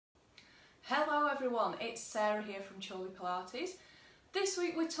Hello everyone, it's Sarah here from Chorley Pilates. This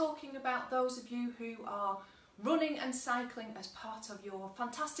week we're talking about those of you who are running and cycling as part of your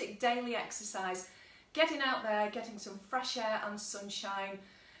fantastic daily exercise, getting out there, getting some fresh air and sunshine,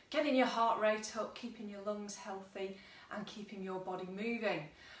 getting your heart rate up, keeping your lungs healthy and keeping your body moving.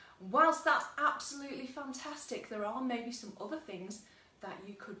 Whilst that's absolutely fantastic, there are maybe some other things that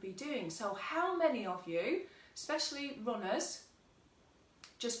you could be doing. So how many of you, especially runners,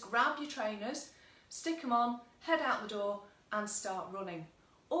 just grab your trainers, stick them on, head out the door and start running,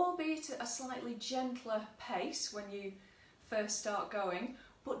 albeit at a slightly gentler pace when you first start going,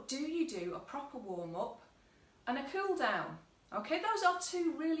 but do you do a proper warm-up and a cool down? Okay, those are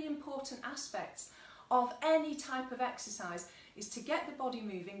two really important aspects of any type of exercise, is to get the body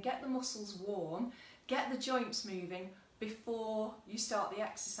moving, get the muscles warm, get the joints moving before you start the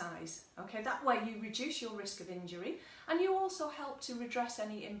exercise. Okay, that way you reduce your risk of injury and you also help to redress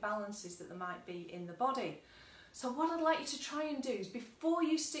any imbalances that there might be in the body. So what I'd like you to try and do is, before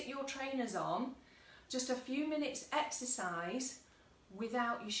you stick your trainers on, just a few minutes exercise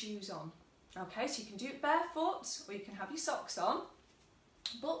without your shoes on. Okay, so you can do it barefoot or you can have your socks on,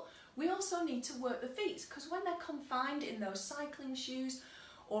 but we also need to work the feet, because when they're confined in those cycling shoes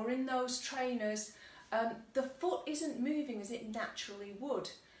or in those trainers, the foot isn't moving as it naturally would.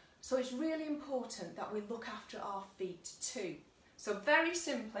 So it's really important that we look after our feet too. So very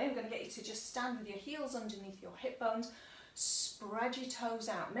simply, I'm going to get you to just stand with your heels underneath your hip bones, spread your toes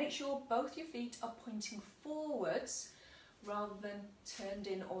out. Make sure both your feet are pointing forwards rather than turned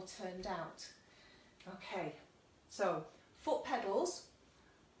in or turned out. Okay, so foot pedals.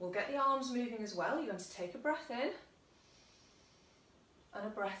 We'll get the arms moving as well. You're going to take a breath in and a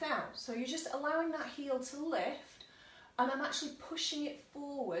breath out. So you're just allowing that heel to lift, and I'm actually pushing it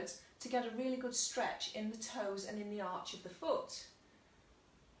forwards to get a really good stretch in the toes and in the arch of the foot.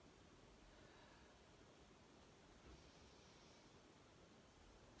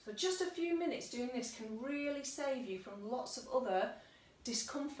 So just a few minutes doing this can really save you from lots of other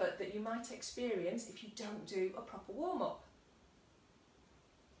discomfort that you might experience if you don't do a proper warm-up.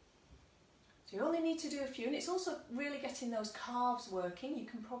 So you only need to do a few, and it's also really getting those calves working. You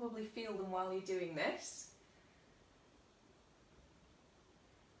can probably feel them while you're doing this.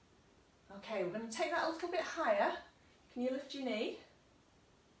 Okay, we're going to take that a little bit higher. Can you lift your knee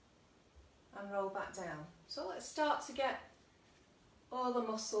and roll back down? So let's start to get all the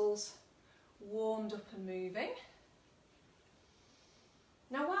muscles warmed up and moving.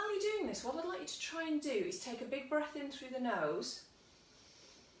 Now while you're doing this, what I'd like you to try and do is take a big breath in through the nose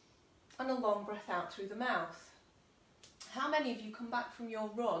and a long breath out through the mouth. How many of you come back from your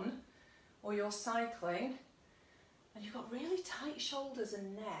run or your cycling and you've got really tight shoulders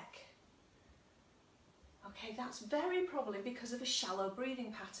and neck? Okay, that's very probably because of a shallow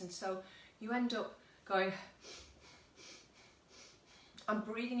breathing pattern. So you end up going and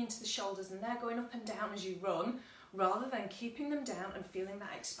breathing into the shoulders, and they're going up and down as you run, rather than keeping them down and feeling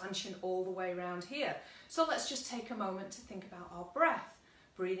that expansion all the way around here. So let's just take a moment to think about our breath.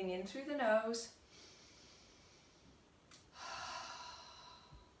 Breathing in through the nose.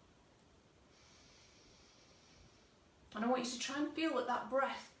 And I want you to try and feel that that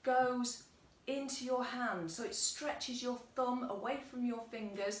breath goes into your hand, so it stretches your thumb away from your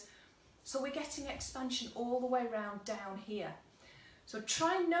fingers. So we're getting expansion all the way around down here. So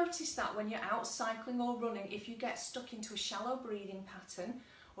try and notice that when you're out cycling or running, if you get stuck into a shallow breathing pattern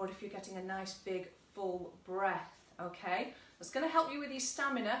or if you're getting a nice big full breath, okay? That's going to help you with your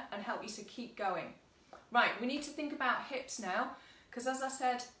stamina and help you to keep going. Right, we need to think about hips now, because as I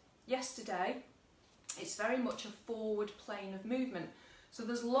said yesterday, it's very much a forward plane of movement. So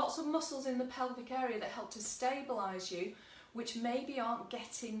there's lots of muscles in the pelvic area that help to stabilise you, which maybe aren't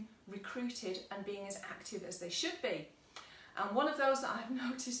getting recruited and being as active as they should be. And one of those that I've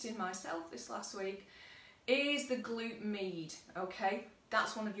noticed in myself this last week is the glute med, okay?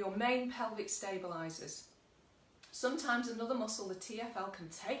 That's one of your main pelvic stabilisers. Sometimes another muscle, the TFL, can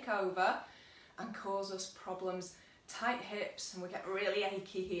take over and cause us problems, tight hips, and we get really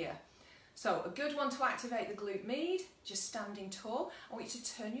achy here. So a good one to activate the glute med, just standing tall. I want you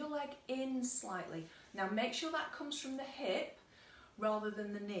to turn your leg in slightly. Now make sure that comes from the hip rather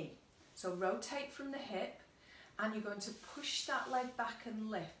than the knee. So rotate from the hip, and you're going to push that leg back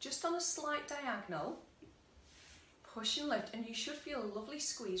and lift, just on a slight diagonal. Push and lift, and you should feel a lovely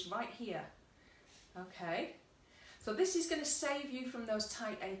squeeze right here. Okay, so this is going to save you from those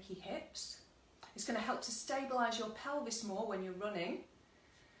tight, achy hips. It's going to help to stabilise your pelvis more when you're running.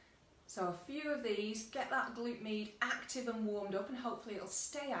 So a few of these, get that glute med active and warmed up, and hopefully it'll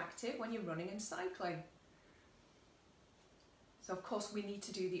stay active when you're running and cycling. So So of course we need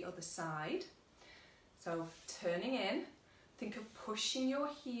to do the other side. So turning in, think of pushing your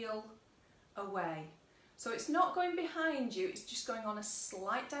heel away. So it's not going behind you, it's just going on a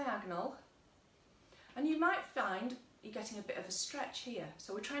slight diagonal. And you might find you're getting a bit of a stretch here.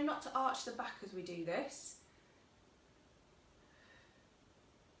 So we're trying not to arch the back as we do this.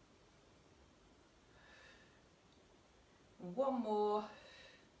 One more.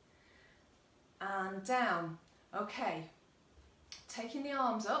 And down. Okay. Taking the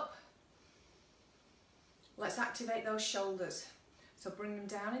arms up. Let's activate those shoulders. So bring them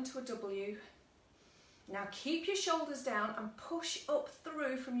down into a W. Now keep your shoulders down and push up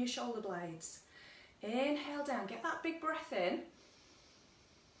through from your shoulder blades. Inhale down, get that big breath in.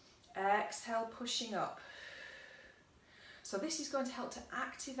 Exhale, pushing up. So this is going to help to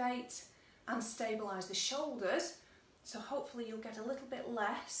activate and stabilise the shoulders. So hopefully you'll get a little bit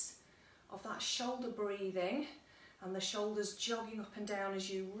less of that shoulder breathing and the shoulders jogging up and down as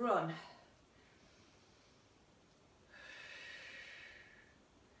you run.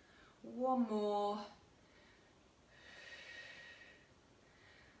 One more.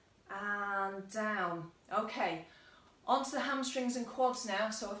 And down. Okay, onto the hamstrings and quads now.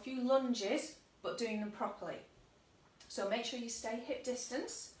 So a few lunges, but doing them properly. So make sure you stay hip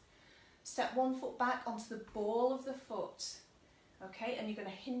distance. Step one foot back onto the ball of the foot. Okay, and you're going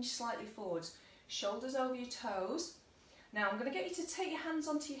to hinge slightly forwards. Shoulders over your toes. Now I'm going to get you to take your hands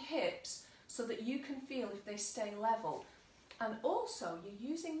onto your hips so that you can feel if they stay level. And also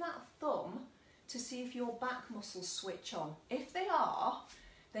you're using that thumb to see if your back muscles switch on. If they are,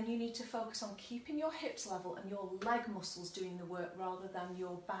 then you need to focus on keeping your hips level and your leg muscles doing the work rather than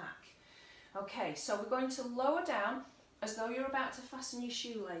your back. Okay, so we're going to lower down as though you're about to fasten your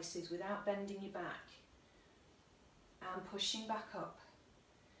shoelaces without bending your back. And pushing back up.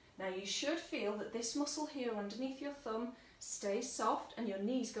 Now you should feel that this muscle here underneath your thumb stays soft and your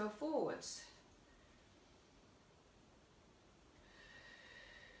knees go forwards.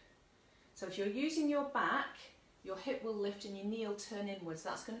 So if you're using your back, your hip will lift and your knee will turn inwards.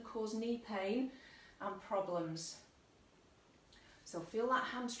 That's going to cause knee pain and problems. So feel that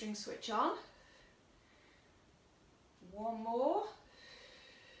hamstring switch on. One more.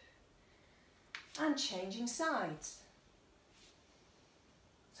 And changing sides.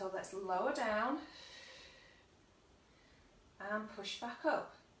 So let's lower down and push back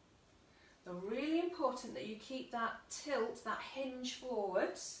up. So really important that you keep that tilt, that hinge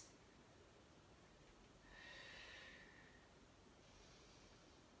forwards.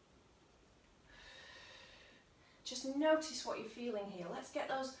 Just notice what you're feeling here. Let's get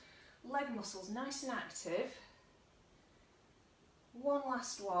those leg muscles nice and active. One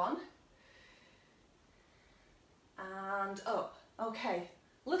last one. And up. Okay,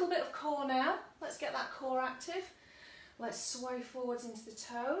 a little bit of core now. Let's get that core active. Let's sway forwards into the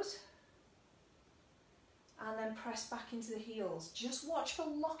toes. And then press back into the heels. Just watch for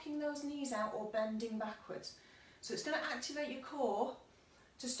locking those knees out or bending backwards. So it's going to activate your core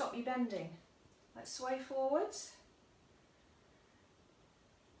to stop you bending. Let's sway forwards.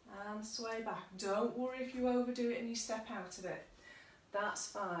 And sway back. Don't worry if you overdo it and you step out of it. That's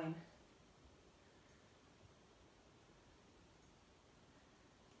fine.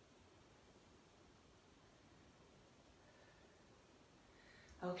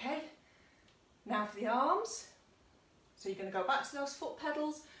 Okay, now for the arms. So you're going to go back to those foot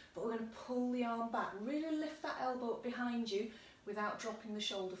pedals, but we're going to pull the arm back. Really lift that elbow up behind you without dropping the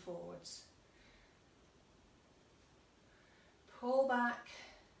shoulder forwards. Pull back.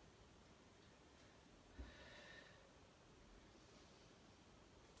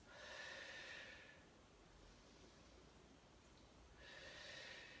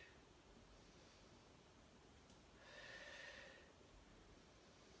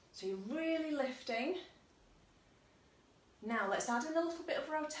 So you're really lifting. Now let's add in a little bit of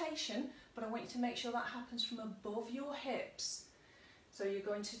rotation, but I want you to make sure that happens from above your hips. So you're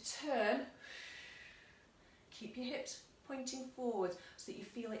going to turn, keep your hips pointing forward so that you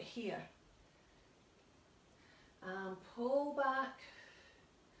feel it here. And pull back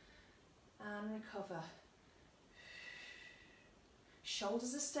and recover.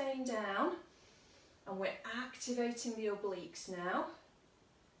 Shoulders are staying down and we're activating the obliques now.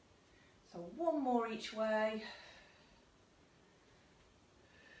 So one more each way.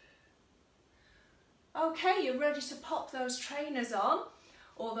 Okay, you're ready to pop those trainers on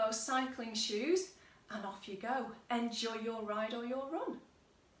or those cycling shoes and off you go. Enjoy your ride or your run.